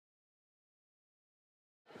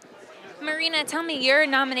Marina, tell me, you're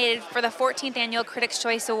nominated for the 14th Annual Critics'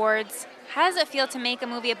 Choice Awards. How does it feel to make a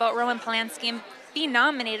movie about Roman Polanski and be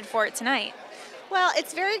nominated for it tonight? Well,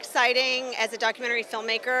 it's very exciting as a documentary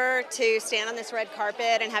filmmaker to stand on this red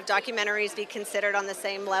carpet and have documentaries be considered on the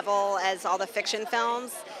same level as all the fiction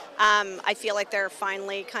films. I feel like they're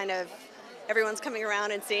finally everyone's coming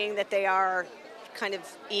around and seeing that they are kind of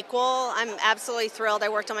equal. I'm absolutely thrilled. I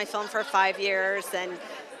worked on my film for 5 years, and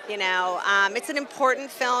it's an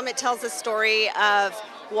important film. It tells the story of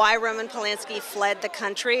why Roman Polanski fled the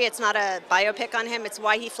country. It's not a biopic on him. It's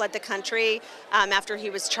why he fled the country after he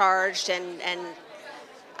was charged and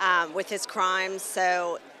with his crimes.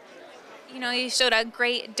 So, you showed a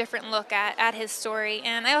great different look at his story.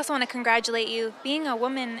 And I also want to congratulate you. Being a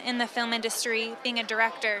woman in the film industry, being a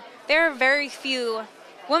director, there are very few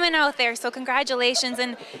women out there, so congratulations.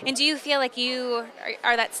 And do you feel like you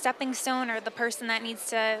are that stepping stone or the person that needs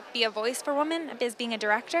to be a voice for women as being a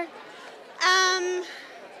director?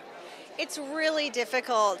 It's really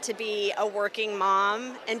difficult to be a working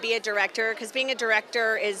mom and be a director, because being a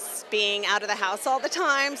director is being out of the house all the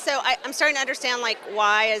time. So I'm starting to understand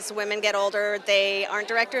why as women get older they aren't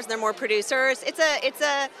directors, they're more producers. It's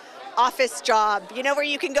a office job, where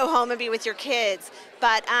you can go home and be with your kids.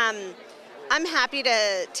 But I'm happy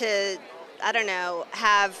to I don't know,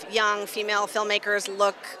 have young female filmmakers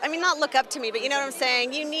not look up to me, but you know what I'm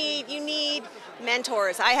saying? You need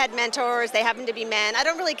mentors. I had mentors, they happen to be men. I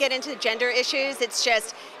don't really get into gender issues.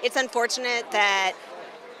 It's unfortunate that,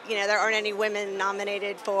 there aren't any women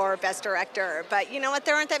nominated for Best Director. But you know what?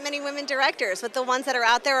 There aren't that many women directors, but the ones that are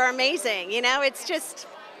out there are amazing. It's just...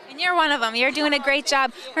 And you're one of them. You're doing a great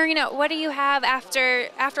job. Marina, what do you have after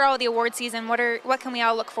all the award season? What can we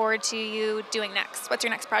all look forward to you doing next? What's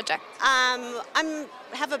your next project? I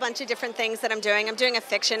have a bunch of different things that I'm doing. I'm doing a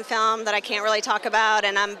fiction film that I can't really talk about,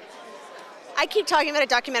 and I keep talking about a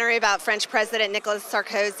documentary about French President Nicolas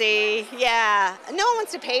Sarkozy. Yeah, no one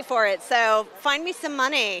wants to pay for it, so find me some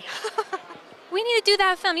money. We need to do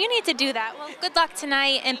that film. You need to do that. Well, good luck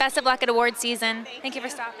tonight, and best of luck at award season. Thank you for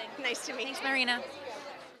stopping. Nice to meet you. Thanks, Marina.